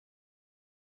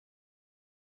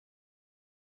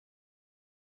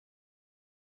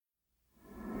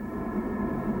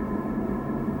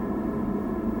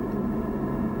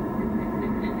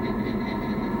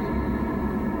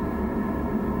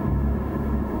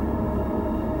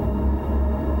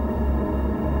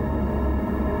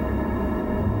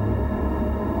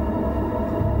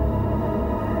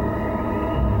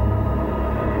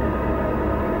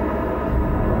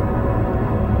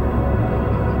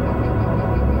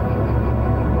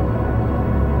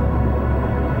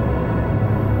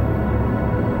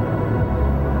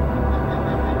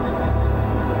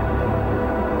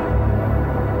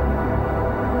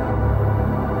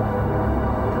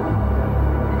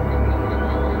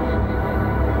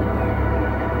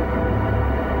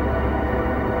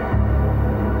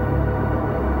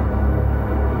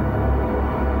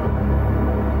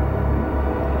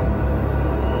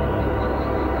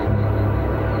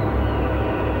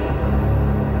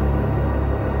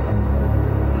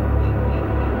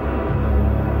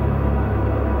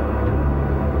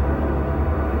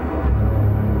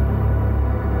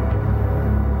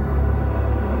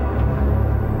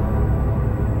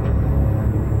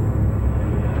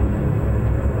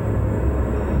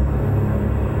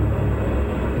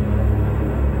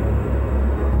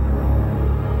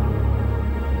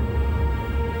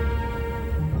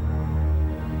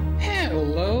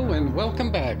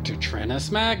Trennis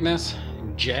Magnus,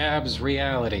 Jabs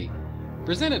Reality,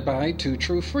 presented by Two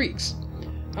True Freaks.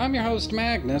 I'm your host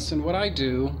Magnus, and what I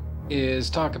do is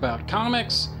talk about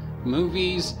comics,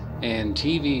 movies, and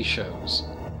TV shows.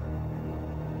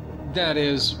 That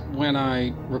is, when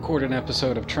I record an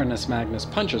episode of Trennis Magnus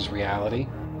Punches Reality,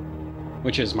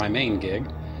 which is my main gig.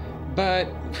 But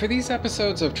for these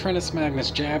episodes of Trennis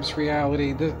Magnus Jabs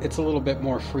Reality, it's a little bit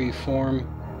more free form.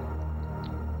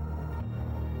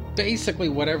 Basically,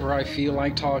 whatever I feel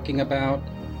like talking about,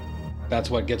 that's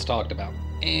what gets talked about.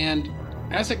 And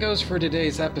as it goes for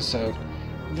today's episode,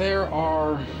 there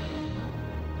are...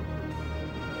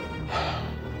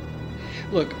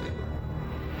 Look,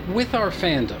 with our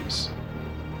fandoms,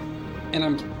 and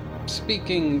I'm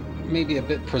speaking maybe a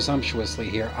bit presumptuously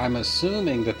here, I'm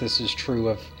assuming that this is true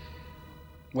of,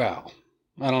 well,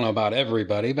 I don't know about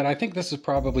everybody, but I think this is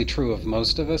probably true of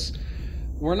most of us.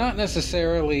 We're not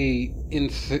necessarily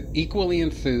equally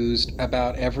enthused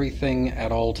about everything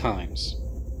at all times.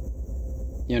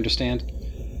 You understand?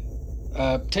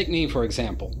 Take me, for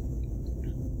example.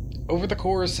 Over the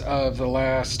course of the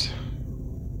last,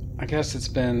 I guess it's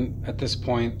been, at this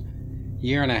point,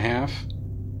 year and a half.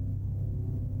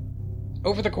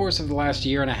 Over the course of the last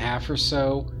year and a half or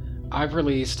so, I've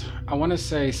released, I want to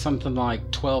say something like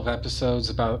 12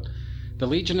 episodes about the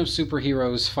Legion of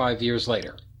Superheroes 5 years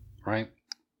later, right?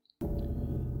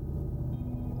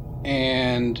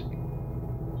 And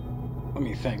let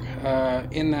me think.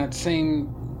 In that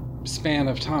same span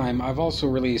of time, I've also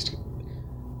released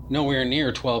nowhere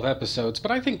near 12 episodes,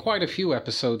 but I think quite a few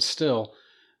episodes still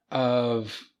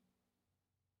of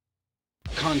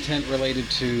content related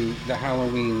to the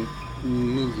Halloween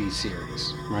movie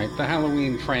series, right? The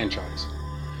Halloween franchise.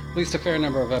 At least a fair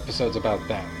number of episodes about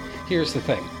that. Here's the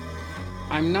thing.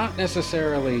 I'm not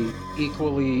necessarily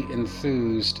equally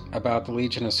enthused about the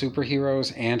Legion of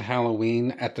Superheroes and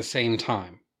Halloween at the same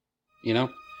time. You know?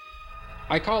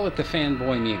 I call it the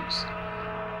fanboy muse.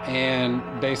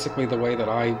 And basically the way that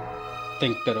I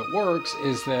think that it works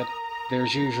is that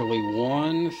there's usually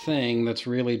one thing that's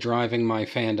really driving my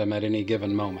fandom at any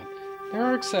given moment. There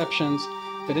are exceptions,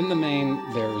 but in the main,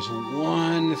 there's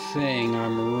one thing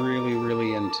I'm really,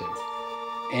 really into.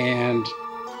 And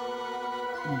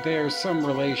there's some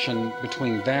relation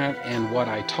between that and what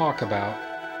I talk about,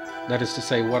 that is to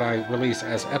say, what I release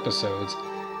as episodes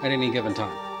at any given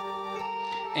time.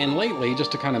 And lately,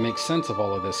 just to kind of make sense of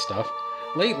all of this stuff,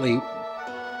 lately,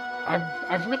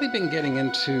 I've really been getting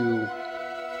into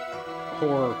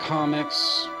horror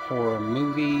comics, horror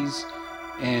movies,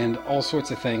 and all sorts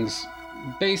of things,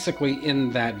 basically in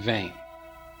that vein,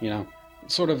 you know,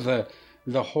 sort of the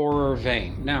horror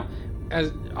vein. Now,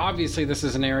 as obviously this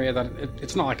is an area that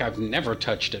it's not like I've never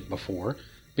touched it before,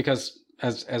 because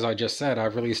as I just said,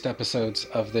 I've released episodes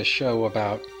of this show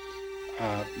about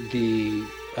the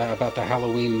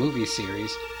Halloween movie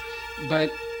series.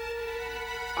 But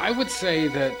I would say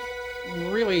that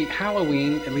really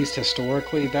Halloween, at least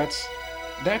historically, that's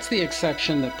the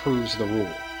exception that proves the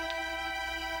rule.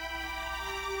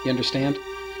 You understand?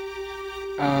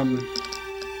 I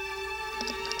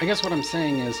guess what I'm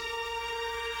saying is,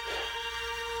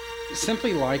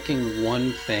 simply liking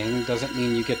one thing doesn't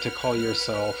mean you get to call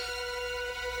yourself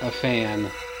a fan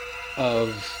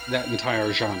of that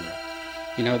entire genre.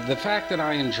 You know, the fact that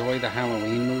I enjoy the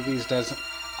Halloween movies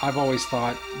I've always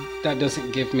thought that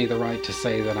doesn't give me the right to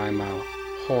say that I'm a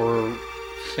horror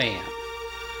fan,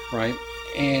 right?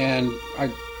 And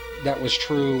that was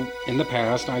true in the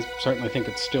past. I certainly think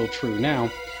it's still true now.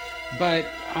 But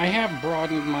I have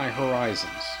broadened my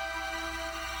horizons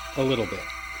a little bit.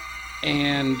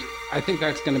 And I think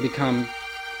that's going to become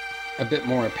a bit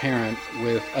more apparent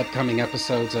with upcoming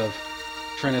episodes of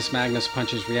Trennis Magnus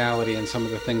Punches Reality and some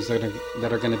of the things that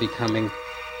are going to be coming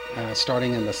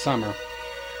starting in the summer.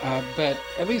 But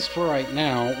at least for right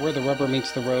now, where the rubber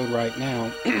meets the road right now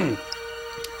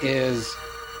is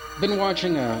been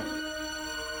watching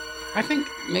I think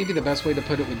maybe the best way to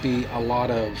put it would be a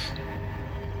lot of,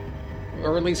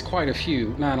 or at least quite a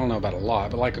few, I don't know about a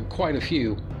lot, but like quite a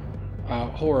few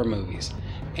horror movies.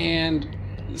 And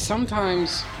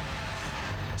sometimes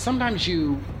it's not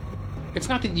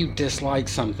that you dislike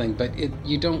something, but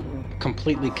you don't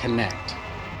completely connect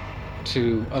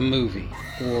to a movie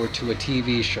or to a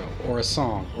TV show or a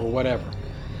song or whatever.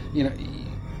 You know,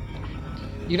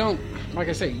 you don't, like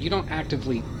I say, you don't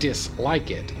actively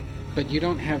dislike it, but you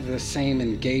don't have the same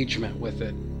engagement with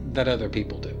it that other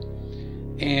people do.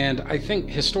 And I think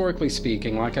historically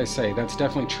speaking, like I say, that's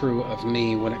definitely true of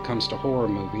me when it comes to horror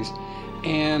movies.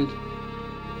 And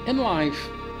in life,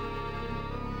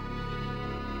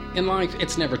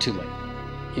 it's never too late.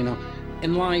 You know,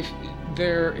 in life,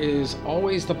 there is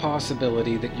always the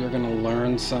possibility that you're going to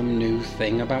learn some new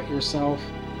thing about yourself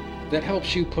that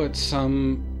helps you put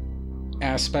some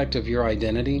aspect of your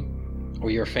identity or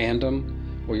your fandom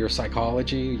or your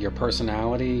psychology, your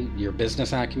personality, your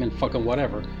business acumen, fucking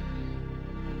whatever,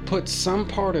 put some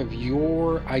part of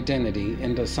your identity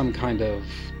into some kind of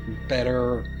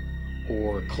better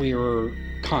or clearer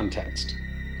context.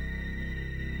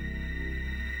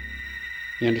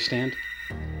 You understand?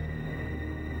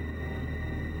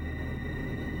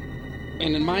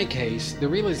 And in my case, the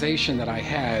realization that I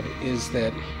had is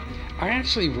that I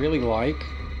actually really like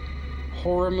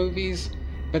horror movies,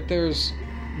 but there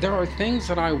are things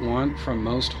that I want from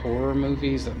most horror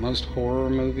movies that most horror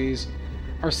movies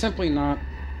are simply not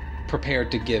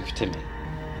prepared to give to me.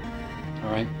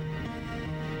 All right?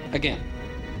 Again,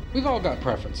 we've all got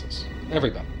preferences.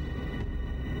 Everybody.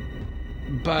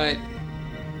 But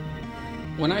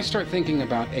when I start thinking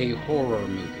about a horror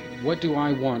movie, what do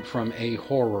I want from a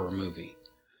horror movie?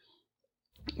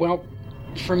 Well,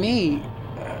 for me,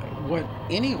 what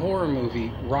any horror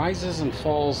movie rises and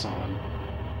falls on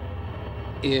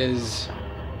is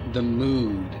the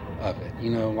mood of it,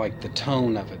 like the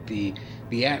tone of it,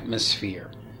 the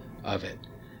atmosphere of it.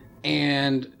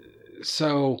 And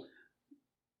so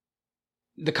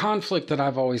the conflict that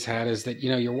I've always had is that,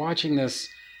 you're watching this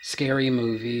scary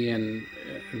movie and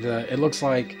it looks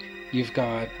like you've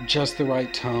got just the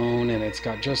right tone and it's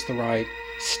got just the right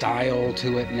style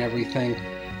to it and everything.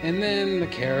 And then the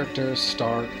characters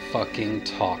start fucking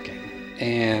talking.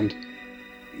 And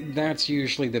that's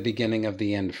usually the beginning of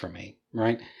the end for me,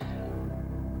 right?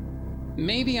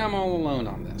 Maybe I'm all alone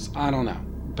on this. I don't know.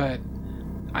 But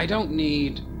I don't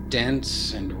need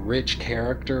dense and rich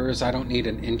characters. I don't need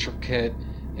an intricate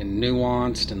and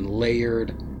nuanced and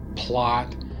layered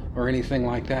plot or anything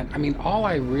like that. I mean, all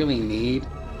I really need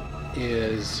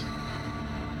is,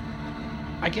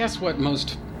 I guess, what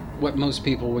most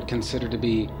people would consider to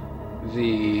be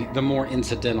the more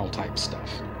incidental type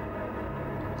stuff.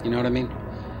 You know what I mean?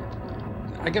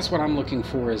 I guess what I'm looking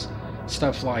for is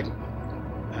stuff like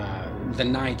the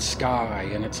night sky,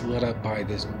 and it's lit up by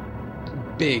this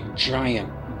big, giant,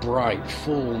 bright,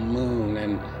 full moon,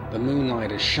 and the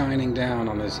moonlight is shining down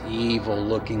on this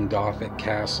evil-looking Gothic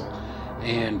castle.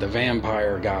 And the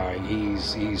vampire guy,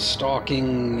 he's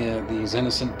stalking these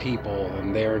innocent people,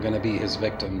 and they're going to be his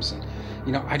victims. And,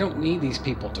 I don't need these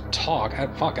people to talk. I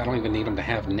don't even need them to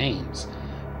have names.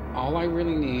 All I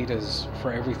really need is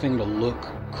for everything to look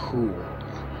cool.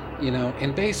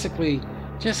 And basically,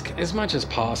 just as much as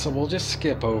possible, just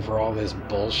skip over all this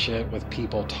bullshit with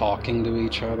people talking to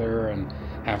each other and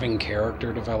having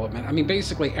character development. I mean,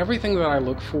 basically, everything that I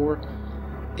look for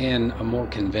in a more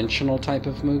conventional type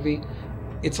of movie,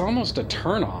 it's almost a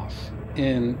turnoff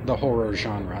in the horror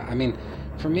genre. I mean,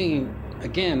 for me,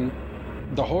 again,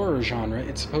 the horror genre,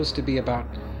 it's supposed to be about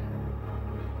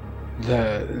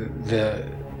the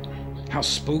how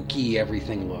spooky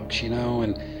everything looks,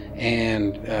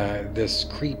 and this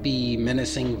creepy,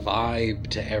 menacing vibe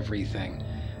to everything.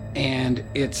 And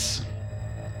it's,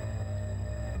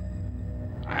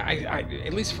 I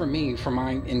at least for me, for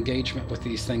my engagement with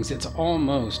these things, it's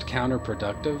almost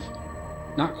counterproductive.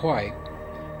 Not quite,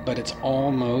 but it's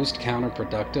almost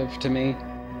counterproductive to me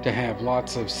to have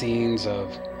lots of scenes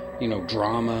of,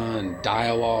 drama and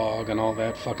dialogue and all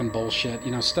that fucking bullshit,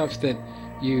 stuff that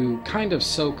you kind of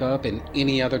soak up in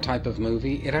any other type of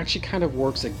movie. It actually kind of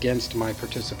works against my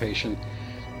participation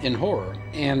in horror.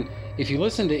 And if you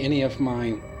listen to any of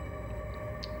my,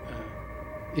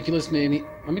 let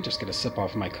me just get a sip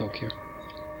off my Coke here.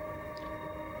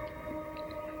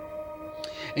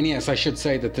 And yes, I should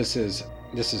say that this is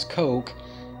Coke,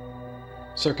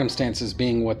 circumstances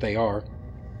being what they are.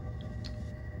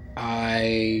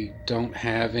 I don't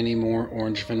have any more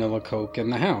orange vanilla Coke in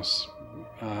the house.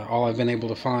 All I've been able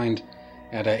to find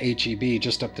at a H-E-B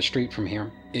just up the street from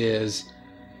here is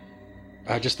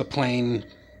just the plain,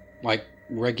 like,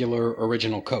 regular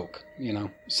original Coke,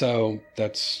 So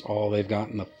that's all they've got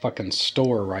in the fucking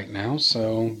store right now,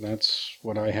 so that's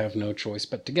what I have no choice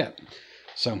but to get.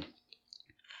 So,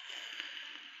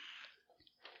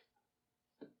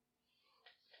 a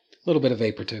little bit of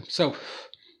vapor too. So,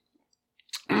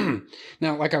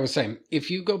 now, like I was saying, if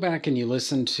you go back and you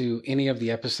listen to any of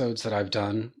the episodes that I've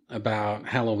done about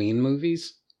Halloween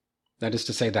movies, that is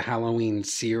to say the Halloween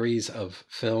series of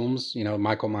films,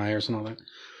 Michael Myers and all that,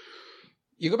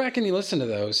 you go back and you listen to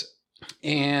those,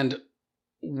 and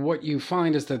what you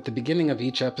find is that the beginning of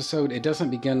each episode, it doesn't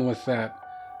begin with that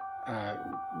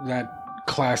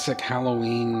classic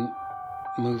Halloween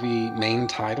movie main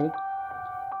title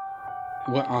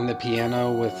on the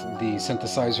piano with the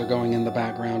synthesizer going in the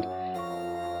background.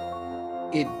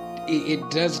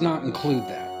 it does not include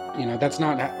that. That's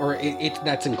not, or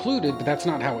that's included, but that's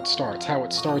not how it starts. How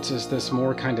it starts is this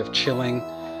more kind of chilling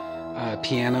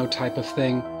piano type of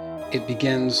thing. It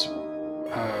begins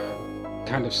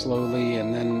kind of slowly,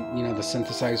 and then the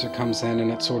synthesizer comes in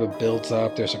and it sort of builds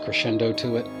up. There's a crescendo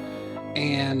to it,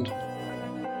 and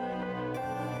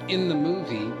in the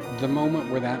movie, the moment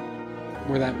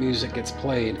where that music gets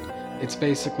played, it's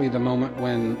basically the moment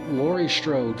when Laurie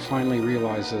Strode finally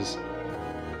realizes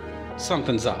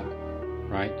something's up,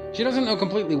 right? She doesn't know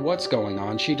completely what's going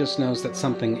on. She just knows that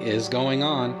something is going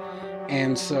on.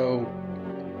 And so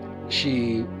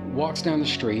she walks down the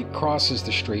street, crosses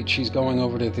the street. She's going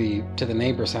over to the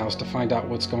neighbor's house to find out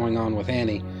what's going on with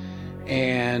Annie.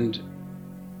 And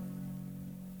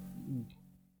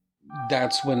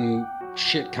that's when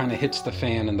shit kind of hits the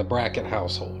fan in the Brackett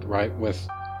household, right? With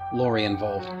Laurie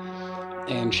involved.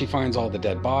 And she finds all the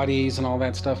dead bodies and all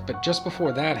that stuff. But just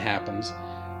before that happens,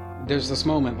 there's this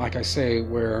moment, like I say,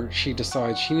 where she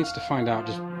decides she needs to find out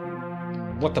just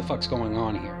what the fuck's going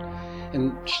on here.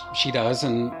 And she does,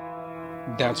 and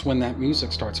that's when that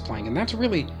music starts playing. And that's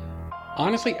really,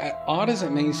 honestly, odd as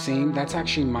it may seem, that's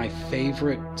actually my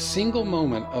favorite single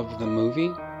moment of the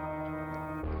movie.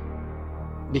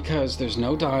 Because there's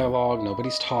no dialogue,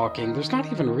 nobody's talking, there's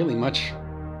not even really much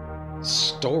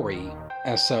story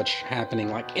as such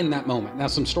happening, like in that moment. Now,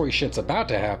 some story shit's about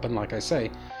to happen, like I say.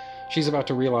 She's about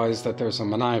to realize that there's a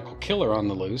maniacal killer on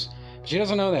the loose, but she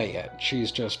doesn't know that yet.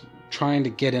 She's just trying to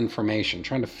get information,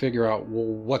 trying to figure out, well,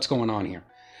 what's going on here.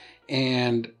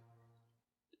 And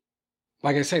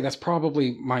like I say, that's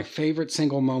probably my favorite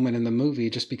single moment in the movie,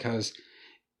 just because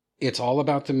it's all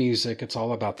about the music, it's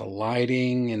all about the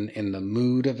lighting and the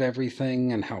mood of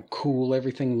everything and how cool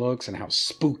everything looks and how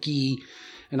spooky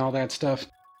and all that stuff.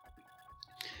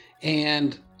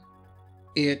 And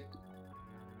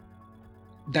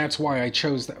that's why I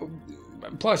chose that.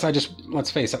 Plus, let's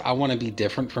face it, I want to be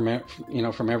different from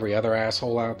every other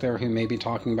asshole out there who may be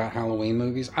talking about Halloween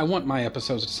movies. I want my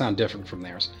episodes to sound different from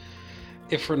theirs.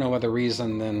 If for no other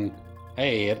reason than,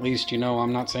 hey, at least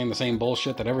I'm not saying the same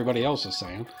bullshit that everybody else is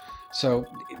saying. So,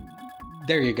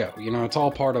 there you go. It's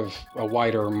all part of a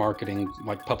wider marketing,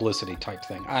 like publicity type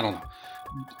thing. I don't know.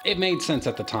 It made sense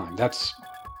at the time. That's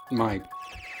my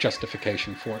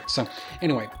justification for it. So,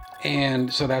 anyway,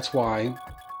 and so that's why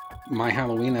my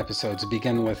Halloween episodes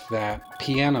begin with that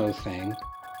piano thing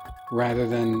rather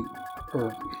than,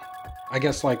 or I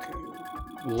guess like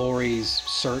Laurie's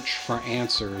search for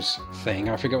answers thing.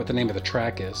 I forget what the name of the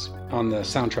track is on the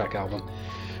soundtrack album,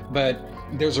 but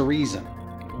there's a reason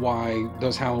why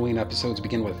those Halloween episodes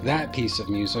begin with that piece of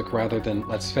music rather than,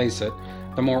 let's face it,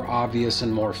 the more obvious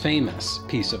and more famous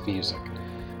piece of music.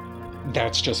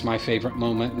 That's just my favorite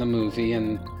moment in the movie,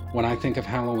 and when I think of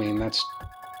Halloween, that's,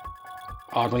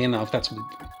 oddly enough,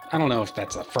 I don't know if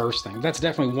that's the first thing. That's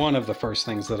definitely one of the first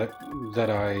things that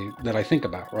I think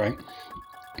about, right?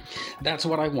 That's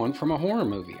what I want from a horror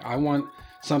movie. I want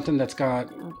something that's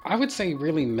got, I would say,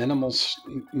 really minimal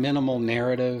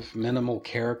narrative, minimal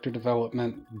character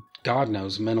development, God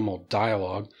knows, minimal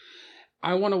dialogue.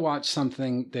 I want to watch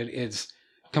something that is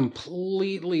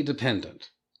completely dependent,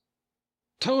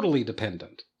 totally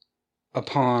dependent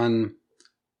upon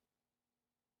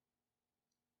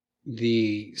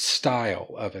the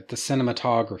style of it, the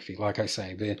cinematography, like I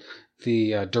say,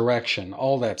 the direction,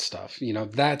 all that stuff.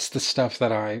 That's the stuff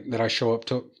that I show up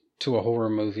to a horror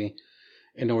movie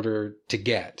in order to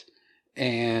get.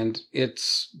 And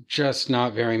it's just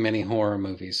not very many horror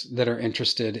movies that are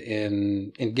interested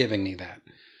in giving me that.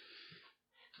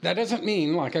 That doesn't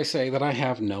mean, like I say, that I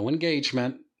have no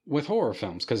engagement with horror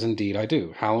films, because indeed I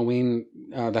do. Halloween,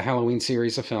 the Halloween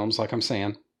series of films, like I'm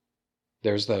saying,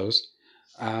 there's those.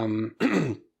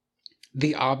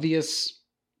 The obvious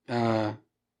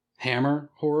Hammer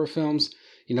horror films,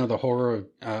 the horror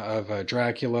of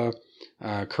Dracula,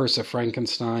 Curse of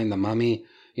Frankenstein, The Mummy,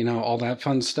 all that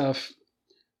fun stuff.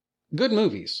 Good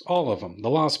movies, all of them. The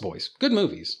Lost Boys, good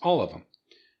movies, all of them.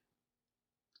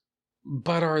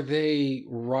 But are they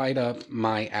right up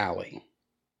my alley?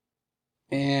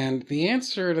 And the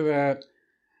answer to that,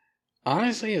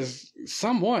 honestly, is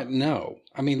somewhat no.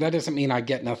 I mean, that doesn't mean I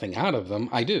get nothing out of them.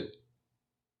 I do.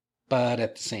 But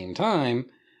at the same time,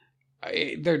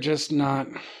 they're just not...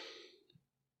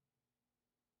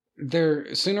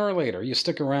 Sooner or later, you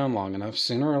stick around long enough,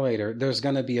 sooner or later, there's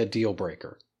going to be a deal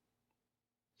breaker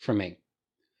for me.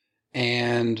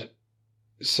 And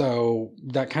so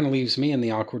that kind of leaves me in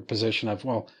the awkward position of,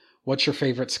 well, what's your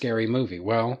favorite scary movie?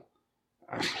 Well,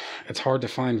 it's hard to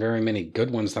find very many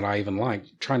good ones that I even like.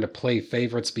 Trying to play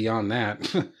favorites beyond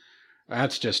that,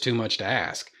 that's just too much to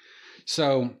ask.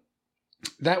 So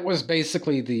that was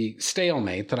basically the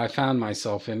stalemate that I found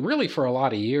myself in really for a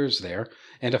lot of years there.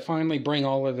 And to finally bring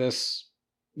all of this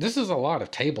is a lot of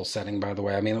table setting, by the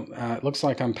way. I mean, it looks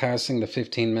like I'm passing the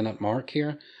 15-minute mark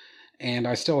here, and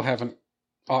I still haven't.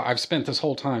 I've spent this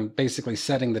whole time basically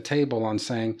setting the table on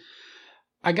saying,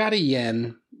 I got a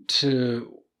yen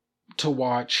to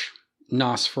watch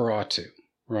Nosferatu,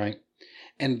 right?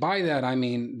 And by that, I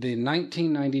mean the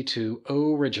 1992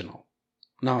 original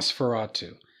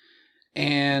Nosferatu.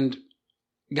 And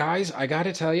guys, I got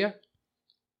to tell you,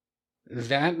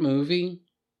 that movie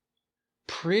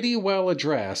pretty well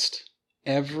addressed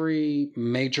every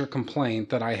major complaint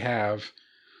that I have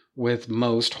with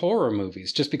most horror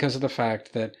movies, just because of the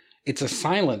fact that it's a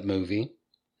silent movie,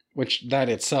 which that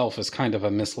itself is kind of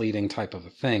a misleading type of a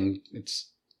thing.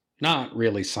 It's not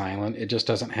really silent. It just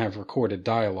doesn't have recorded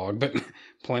dialogue, but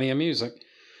plenty of music.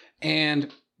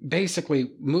 And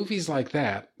basically, movies like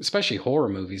that, especially horror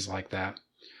movies like that,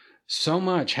 so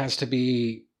much has to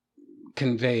be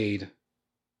conveyed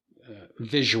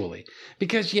visually.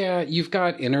 Because, yeah, you've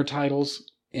got intertitles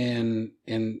in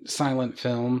silent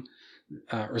film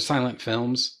or silent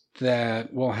films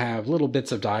that will have little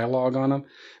bits of dialogue on them.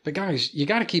 But guys, you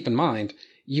got to keep in mind,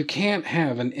 you can't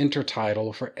have an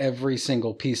intertitle for every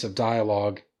single piece of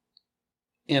dialogue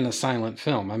in a silent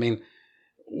film. I mean,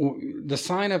 the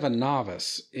sign of a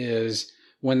novice is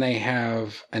when they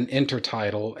have an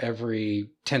intertitle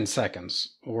every 10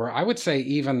 seconds, or I would say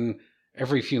even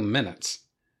every few minutes.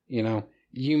 You know,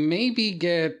 you maybe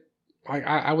get,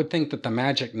 I would think that the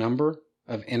magic number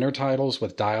of intertitles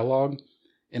with dialogue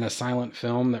in a silent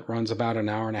film that runs about an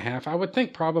hour and a half, I would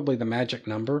think probably the magic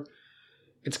number,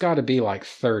 it's got to be like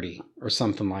 30 or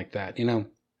something like that. You know,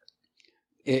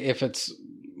 if it's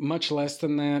much less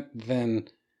than that, then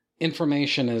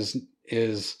information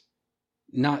is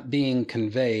not being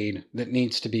conveyed that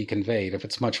needs to be conveyed. If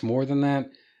it's much more than that,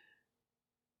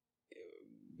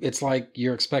 it's like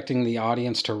you're expecting the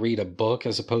audience to read a book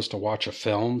as opposed to watch a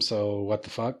film. So what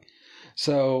the fuck?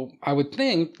 So I would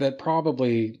think that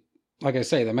probably, like I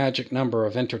say, the magic number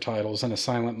of intertitles in a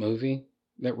silent movie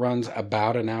that runs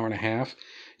about an hour and a half,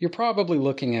 you're probably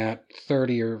looking at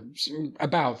 30 or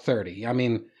about 30. I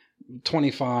mean,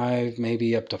 25,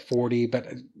 maybe up to 40, but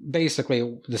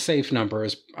basically the safe number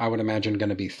is, I would imagine, going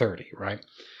to be 30, right?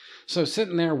 So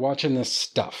sitting there watching this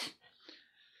stuff,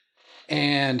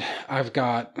 and I've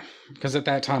got, because at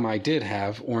that time I did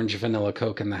have orange vanilla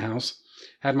Coke in the house,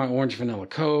 had my orange vanilla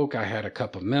Coke, I had a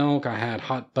cup of milk, I had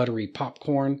hot buttery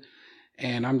popcorn,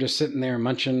 and I'm just sitting there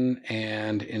munching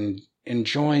and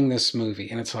enjoying this movie.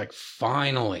 And it's like,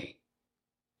 finally,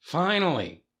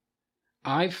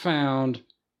 I found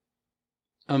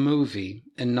a movie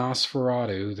in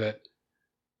Nosferatu that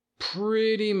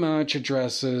pretty much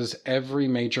addresses every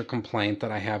major complaint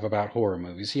that I have about horror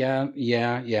movies.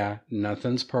 Yeah,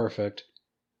 nothing's perfect.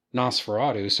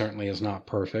 Nosferatu certainly is not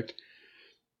perfect.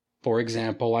 For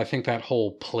example, I think that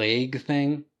whole plague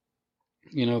thing,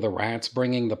 you know, the rats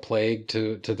bringing the plague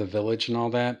to the village and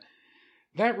all that,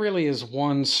 that really is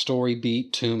one story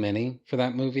beat too many for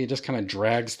that movie. It just kind of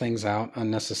drags things out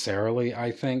unnecessarily,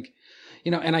 I think.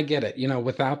 You know, and I get it. You know,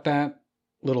 without that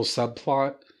little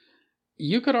subplot,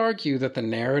 you could argue that the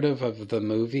narrative of the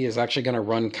movie is actually going to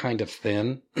run kind of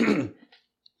thin,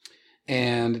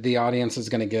 and the audience is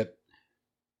going to get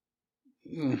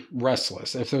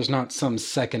restless if there's not some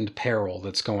second peril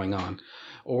that's going on,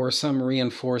 or some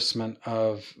reinforcement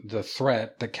of the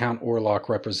threat that Count Orlok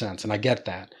represents. And I get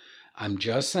that. I'm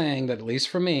just saying that, at least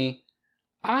for me,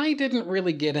 I didn't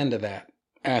really get into that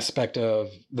aspect of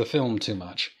the film too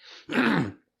much.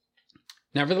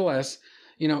 Nevertheless,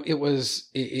 you know, it was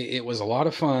a lot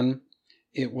of fun.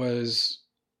 It was,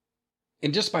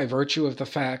 and just by virtue of the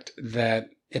fact that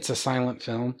it's a silent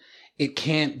film, it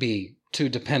can't be too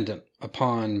dependent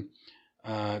upon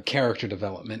character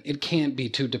development. It can't be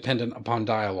too dependent upon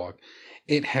dialogue.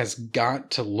 It has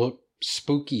got to look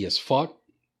spooky as fuck.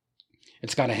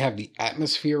 It's got to have the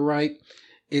atmosphere right.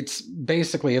 It's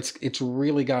basically, it's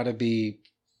really got to be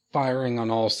firing on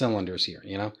all cylinders here,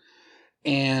 you know?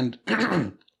 And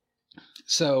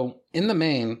so, in the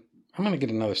main, I'm going to get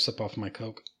another sip off my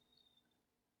Coke.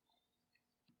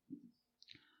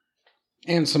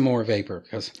 And some more vapor,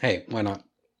 because, hey, why not?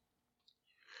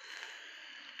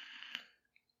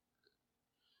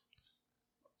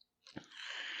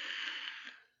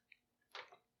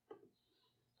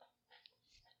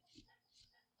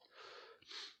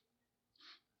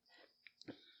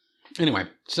 Anyway,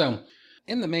 so,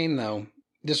 in the main, though,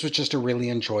 this was just a really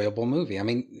enjoyable movie. I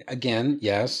mean, again,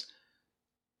 yes,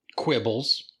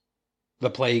 quibbles,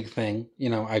 the plague thing, you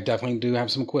know, I definitely do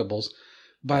have some quibbles,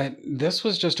 But this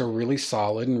was just a really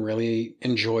solid and really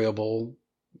enjoyable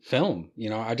film.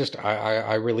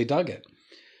 I really dug it.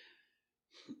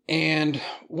 And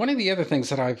one of the other things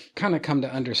that I've kind of come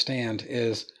to understand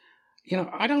is,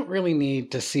 I don't really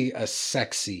need to see a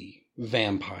sexy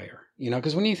vampire,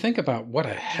 because when you think about what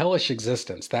a hellish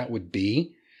existence that would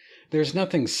be, there's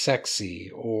nothing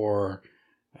sexy or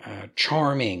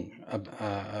charming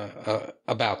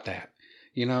about that.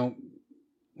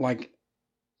 Like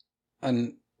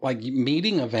like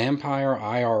meeting a vampire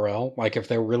IRL, like if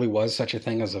there really was such a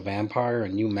thing as a vampire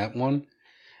and you met one.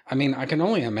 I mean, I can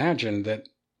only imagine that,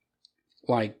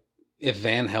 like, if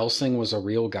Van Helsing was a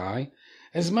real guy,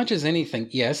 as much as anything,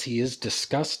 yes, he is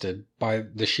disgusted by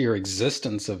the sheer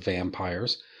existence of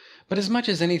vampires, but as much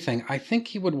as anything, I think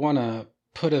he would want to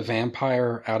put a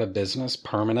vampire out of business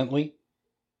permanently.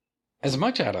 As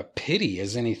much out of pity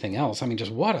as anything else. I mean,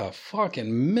 just what a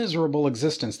fucking miserable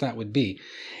existence that would be.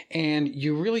 And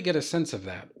you really get a sense of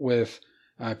that with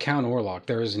Count Orlok.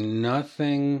 There is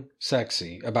nothing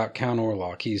sexy about Count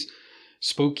Orlok. He's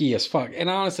spooky as fuck. And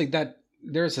honestly, that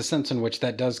there's a sense in which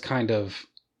that does kind of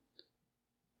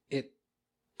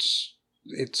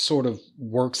it sort of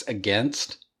works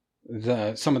against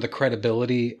some of the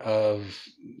credibility of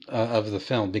the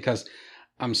film, because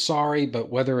I'm sorry, but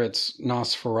whether it's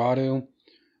Nosferatu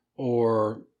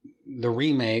or the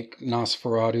remake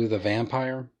Nosferatu the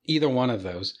Vampire, either one of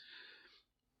those,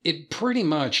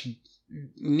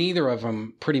 neither of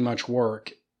them pretty much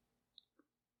work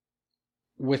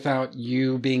without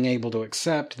you being able to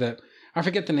accept that. I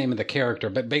forget the name of the character,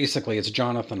 but basically it's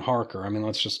Jonathan Harker. I mean,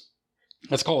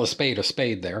 let's call a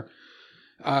spade there.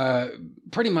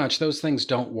 Pretty much those things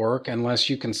don't work unless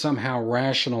you can somehow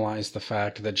rationalize the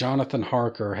fact that Jonathan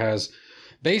Harker has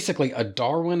basically a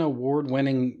Darwin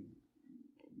Award-winning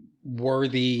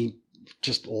worthy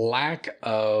just lack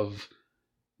of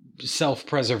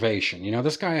self-preservation.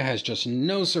 This guy has just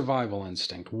no survival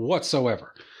instinct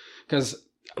whatsoever. Because,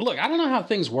 look, I don't know how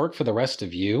things work for the rest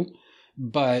of you,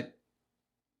 but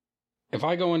if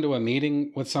I go into a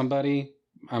meeting with somebody,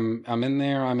 I'm in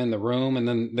there, I'm in the room, and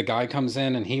then the guy comes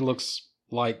in and he looks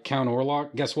like Count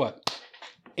Orlok, guess what?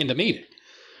 Into meeting,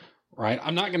 right?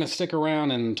 I'm not going to stick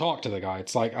around and talk to the guy.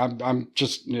 It's like I'm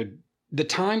just the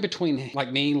time between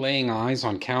like me laying eyes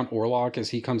on Count Orlok as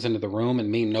he comes into the room and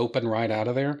me noping right out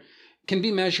of there can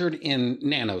be measured in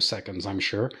nanoseconds, I'm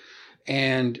sure.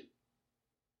 And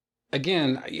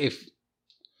again,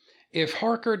 if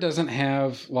Harker doesn't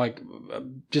have like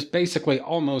just basically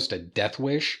almost a death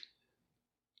wish,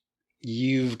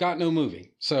 you've got no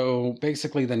movie. So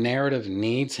basically the narrative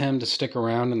needs him to stick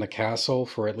around in the castle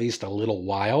for at least a little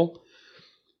while.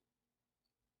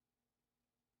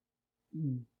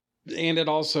 And it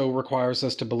also requires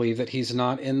us to believe that he's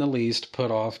not in the least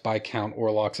put off by Count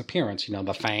Orlok's appearance.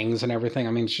 The fangs and everything.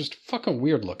 I mean, it's just fucking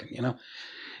weird looking,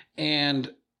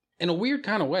 And in a weird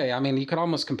kind of way, I mean, you could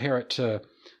almost compare it to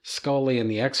Scully in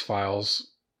the X-Files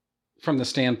from the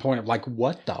standpoint of like,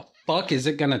 what the fuck is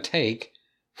it going to take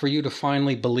for you to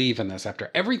finally believe in this after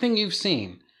everything you've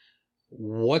seen?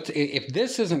 What if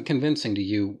this isn't convincing to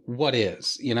you? What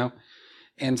is,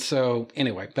 And so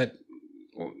anyway, but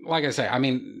like I say, I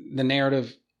mean, the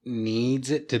narrative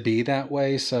needs it to be that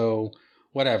way. So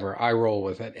whatever, I roll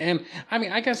with it. And I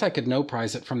mean, I guess I could no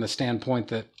prize it from the standpoint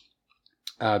that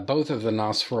both of the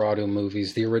Nosferatu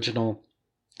movies, the original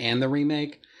and the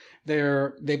remake,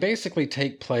 they basically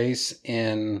take place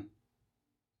in.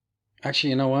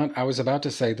 Actually, you know what? I was about to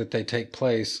say that they take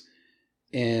place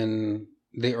in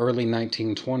the early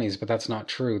 1920s, but that's not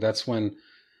true. That's when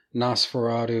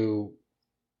Nosferatu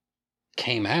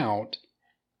came out,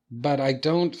 but I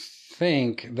don't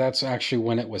think that's actually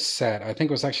when it was set. I think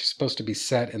it was actually supposed to be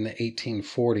set in the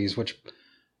 1840s, which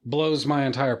blows my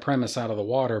entire premise out of the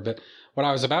water. But what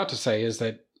I was about to say is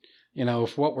that,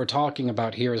 if what we're talking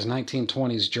about here is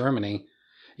 1920s Germany,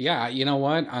 yeah, you know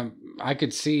what? I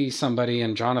could see somebody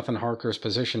in Jonathan Harker's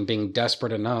position being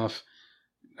desperate enough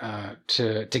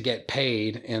to get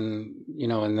paid,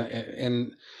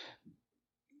 in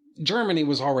Germany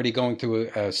was already going through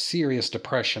a serious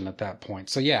depression at that point.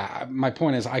 So yeah, my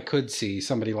point is I could see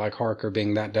somebody like Harker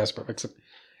being that desperate, except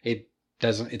it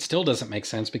still doesn't make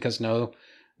sense because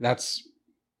that's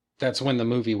when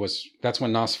that's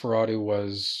when Nosferatu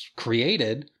was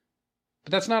created.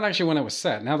 But that's not actually when it was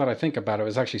set. Now that I think about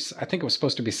it, I think it was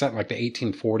supposed to be set in like the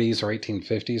 1840s or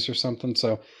 1850s or something.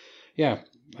 So, yeah,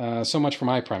 so much for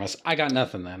my premise. I got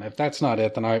nothing then. If that's not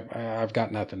it, then I've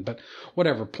got nothing. But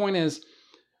whatever. Point is,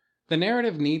 the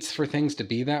narrative needs for things to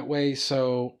be that way,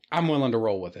 so I'm willing to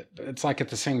roll with it. But it's like at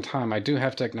the same time, I do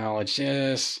have to acknowledge,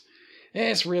 yes,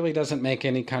 this really doesn't make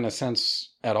any kind of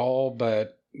sense at all,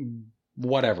 but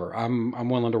whatever. I'm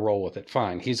willing to roll with it.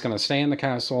 Fine. He's going to stay in the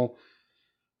castle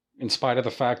in spite of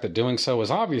the fact that doing so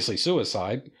is obviously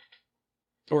suicide,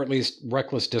 or at least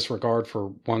reckless disregard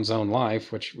for one's own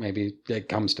life, which maybe it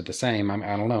comes to the same.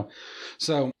 I don't know.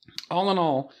 So all in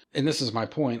all, and this is my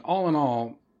point, all in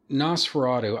all,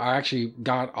 Nosferatu, I actually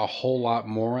got a whole lot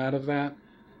more out of that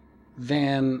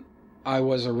than I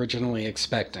was originally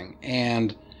expecting,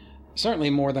 and certainly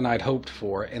more than I'd hoped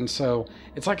for. And so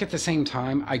it's like, at the same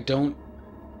time, I don't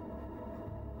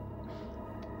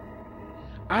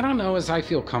know as I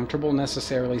feel comfortable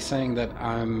necessarily saying that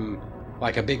I'm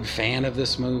like a big fan of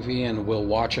this movie and will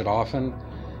watch it often.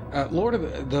 The Lord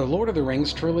of the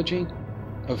Rings trilogy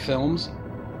of films,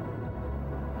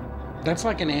 that's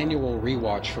like an annual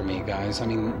rewatch for me, guys. I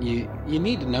mean, you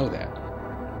need to know that.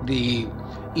 The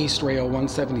Eastrail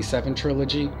 177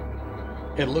 trilogy,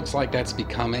 it looks like that's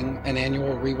becoming an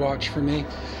annual rewatch for me.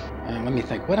 Let me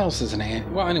think, what else is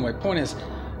well, anyway, point is,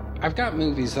 I've got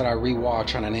movies that I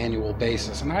rewatch on an annual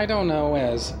basis, and I don't know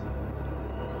as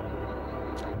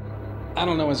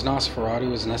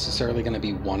Nosferatu is necessarily going to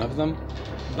be one of them,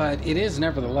 but it is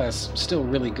nevertheless still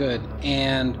really good.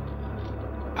 And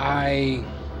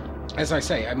as I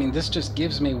say, I mean, this just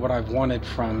gives me what I've wanted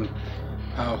from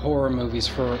horror movies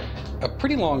for a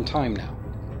pretty long time now.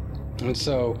 And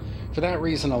so for that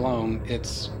reason alone,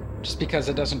 it's just because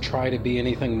it doesn't try to be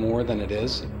anything more than it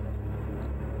is,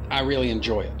 I really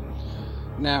enjoy it.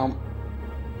 Now,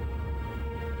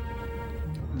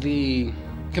 the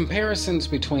comparisons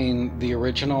between the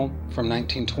original from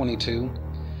 1922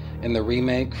 and the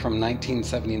remake from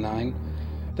 1979,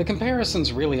 the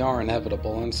comparisons really are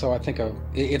inevitable, and so I think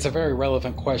it's a very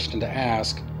relevant question to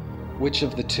ask, which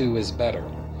of the two is better?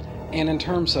 And in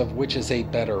terms of which is a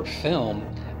better film,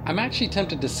 I'm actually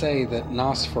tempted to say that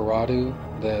Nosferatu,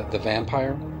 the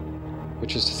vampire,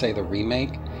 which is to say the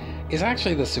remake, is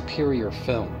actually the superior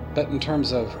film. But in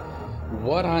terms of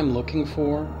what I'm looking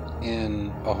for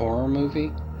in a horror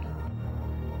movie,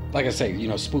 like I say,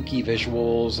 spooky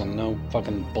visuals and no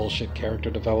fucking bullshit character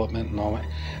development and all that,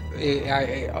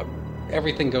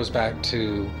 everything goes back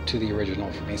to the original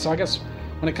for me. So I guess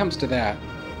when it comes to that,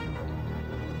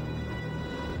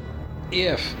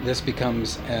 if this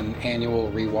becomes an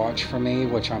annual rewatch for me,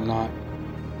 which I'm not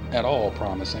at all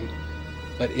promising,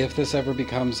 but if this ever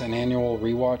becomes an annual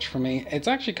rewatch for me, it's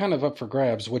actually kind of up for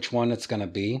grabs which one it's going to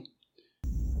be.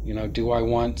 Do I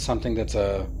want something that's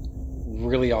a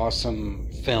really awesome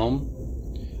film,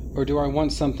 or do I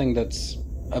want something that's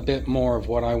a bit more of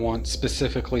what I want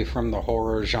specifically from the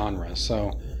horror genre?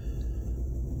 So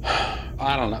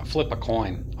I don't know, flip a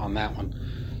coin on that one.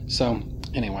 So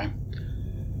anyway,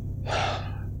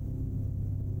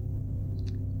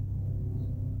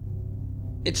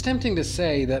 it's tempting to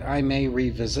say that I may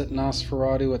revisit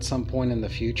Nosferatu at some point in the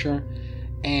future,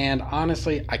 and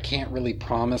honestly, I can't really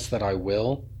promise that I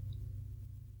will.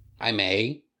 I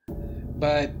may,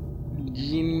 but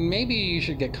maybe you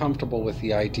should get comfortable with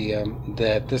the idea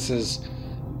that this is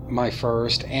my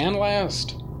first and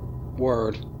last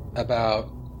word about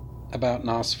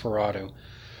Nosferatu.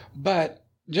 But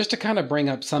just to kind of bring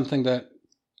up something that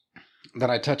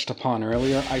I touched upon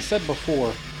earlier, I said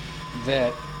before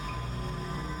that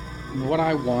what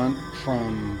I want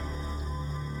from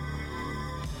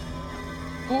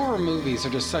horror movies are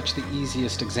just such the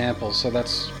easiest examples, so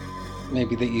that's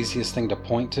maybe the easiest thing to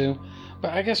point to.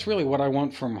 But I guess really what I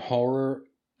want from horror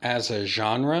as a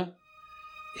genre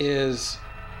is,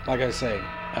 like I say,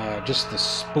 just the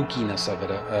spookiness of it,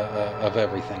 of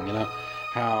everything,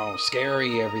 how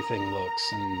scary everything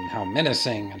looks and how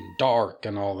menacing and dark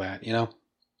and all that,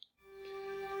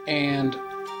 And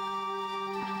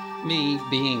me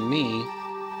being me,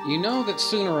 that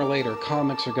sooner or later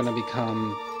comics are going to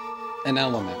become an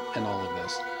element in all of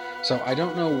this. So I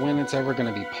don't know when it's ever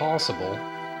going to be possible.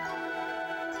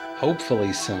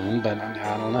 Hopefully soon, but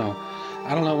I don't know.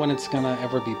 I don't know when it's going to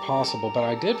ever be possible, but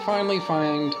I did finally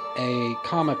find a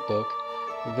comic book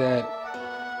that,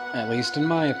 at least in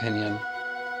my opinion,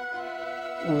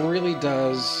 really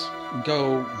does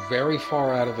go very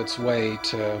far out of its way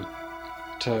to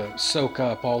soak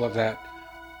up all of that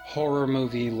horror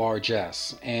movie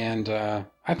largesse. And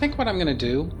I think what I'm going to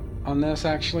do on this,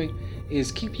 actually,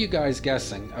 is keep you guys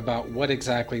guessing about what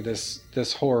exactly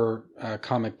this horror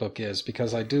comic book is,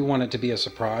 because I do want it to be a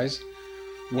surprise.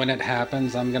 When it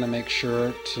happens, I'm going to make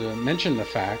sure to mention the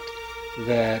fact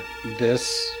that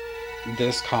this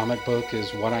comic book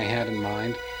is what I had in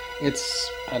mind. It's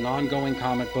an ongoing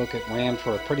comic book. It ran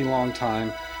for a pretty long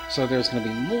time, so there's going to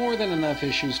be more than enough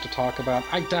issues to talk about.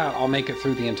 I doubt I'll make it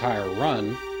through the entire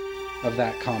run of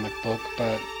that comic book,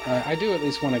 but I do at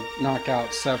least want to knock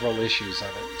out several issues of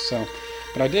it. So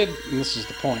But I did, and this is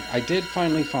the point, I did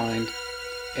finally find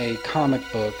a comic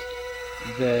book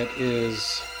that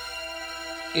is,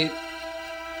 it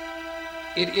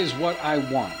is what I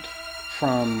want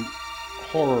from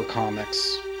horror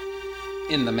comics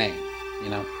in the main, you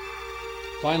know.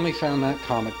 Finally found that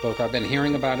comic book. I've been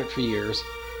hearing about it for years.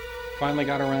 Finally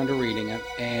got around to reading it,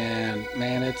 and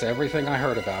man, it's everything I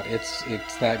heard about. It's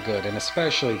that good, and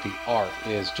especially the art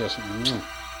is just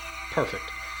perfect.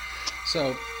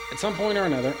 So at some point or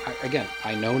another, again,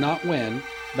 I know not when,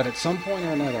 but at some point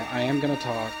or another, I am going to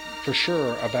talk for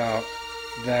sure about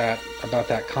that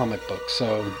comic book.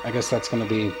 So I guess that's going to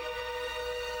be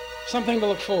something to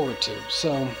look forward to.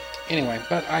 So anyway,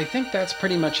 but I think that's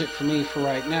pretty much it for me for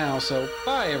right now. So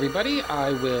bye, everybody. I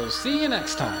will see you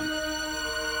next time.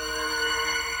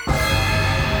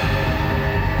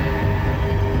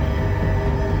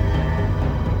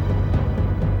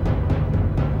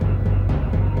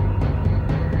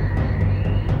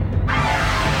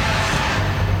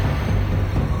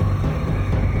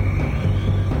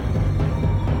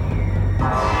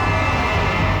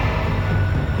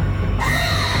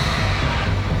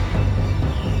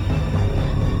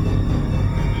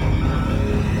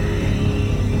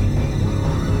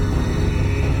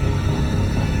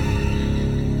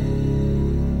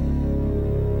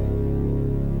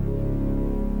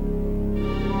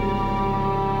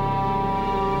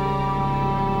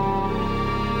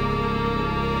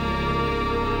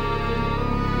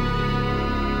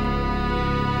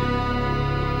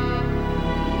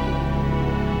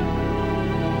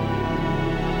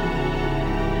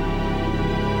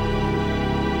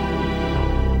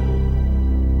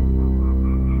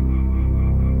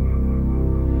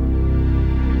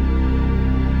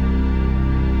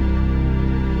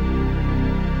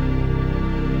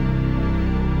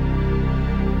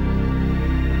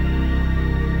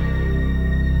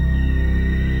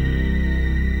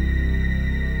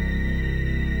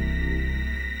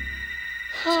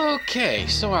 Okay,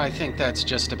 so I think that's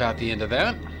just about the end of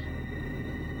that.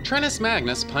 Trentus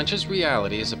Magnus Punches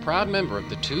Reality is a proud member of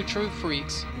the Two True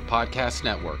Freaks podcast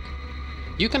network.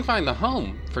 You can find the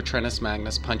home for Trentus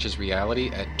Magnus Punches Reality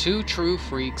at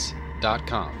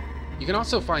twotruefreaks.com. You can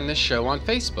also find this show on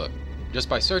Facebook just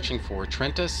by searching for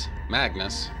Trentus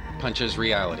Magnus Punches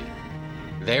Reality.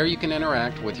 There you can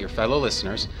interact with your fellow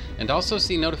listeners and also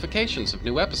see notifications of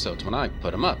new episodes when I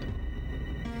put them up.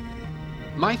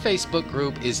 My Facebook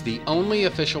group is the only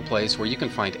official place where you can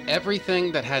find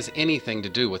everything that has anything to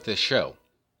do with this show.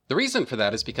 The reason for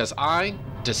that is because I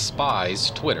despise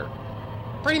Twitter.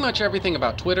 Pretty much everything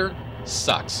about Twitter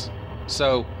sucks.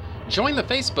 So join the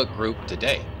Facebook group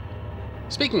today.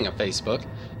 Speaking of Facebook,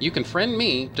 you can friend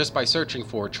me just by searching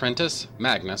for Trentus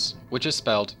Magnus, which is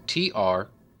spelled TrentusMagnus.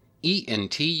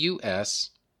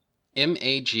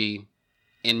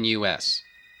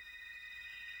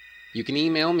 You can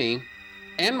email me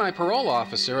and my parole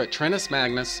officer at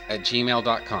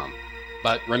trentusmagnus@gmail.com.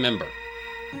 But remember,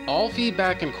 all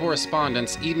feedback and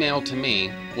correspondence emailed to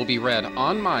me will be read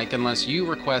on mic unless you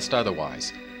request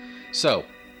otherwise. So,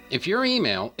 if your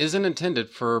email isn't intended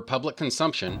for public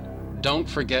consumption, don't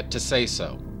forget to say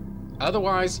so.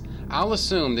 Otherwise, I'll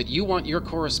assume that you want your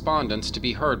correspondence to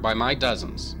be heard by my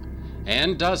dozens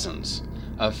and dozens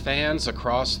of fans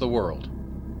across the world.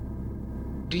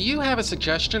 Do you have a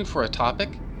suggestion for a topic?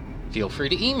 Feel free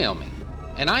to email me,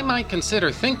 and I might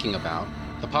consider thinking about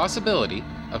the possibility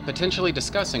of potentially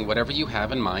discussing whatever you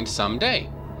have in mind someday.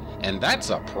 And that's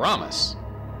a promise.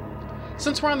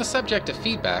 Since we're on the subject of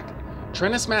feedback,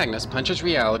 Trentus Magnus Punches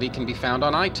Reality can be found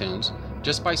on iTunes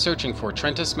just by searching for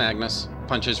Trentus Magnus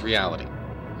Punches Reality.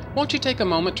 Won't you take a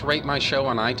moment to rate my show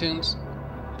on iTunes?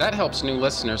 That helps new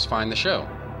listeners find the show.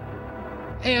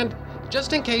 And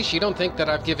just in case you don't think that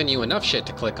I've given you enough shit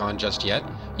to click on just yet,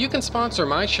 you can sponsor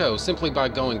my show simply by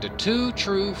going to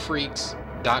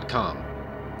twotruefreaks.com.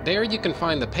 There you can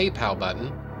find the PayPal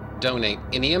button, donate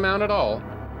any amount at all,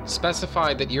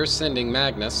 specify that you're sending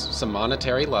Magnus some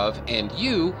monetary love, and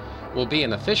you will be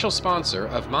an official sponsor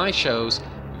of my show's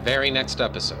very next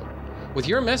episode, with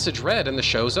your message read in the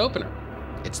show's opener.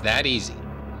 It's that easy,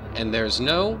 and there's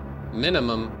no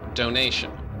minimum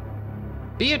donation.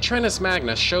 Be a Trentus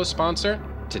Magnus show sponsor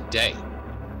today.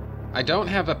 I don't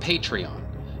have a Patreon,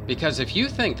 because if you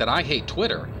think that I hate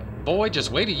Twitter, boy,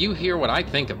 just wait till you hear what I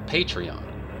think of Patreon.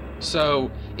 So,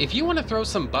 if you want to throw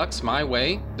some bucks my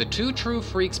way, the Two True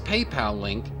Freaks PayPal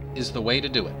link is the way to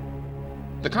do it.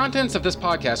 The contents of this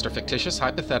podcast are fictitious,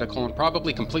 hypothetical, and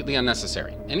probably completely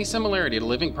unnecessary. Any similarity to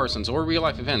living persons or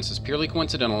real-life events is purely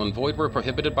coincidental and void where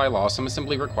prohibited by law. Some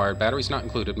assembly required. Batteries not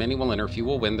included. Many will enter. Few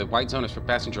will win. The white zone is for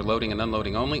passenger loading and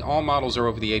unloading only. All models are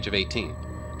over the age of 18.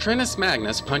 Doctrinus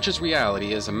Magnus Punches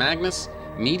Reality is a Magnus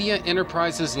Media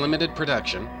Enterprises Limited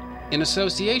production in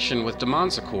association with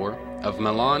Demonsacor of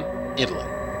Milan,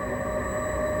 Italy.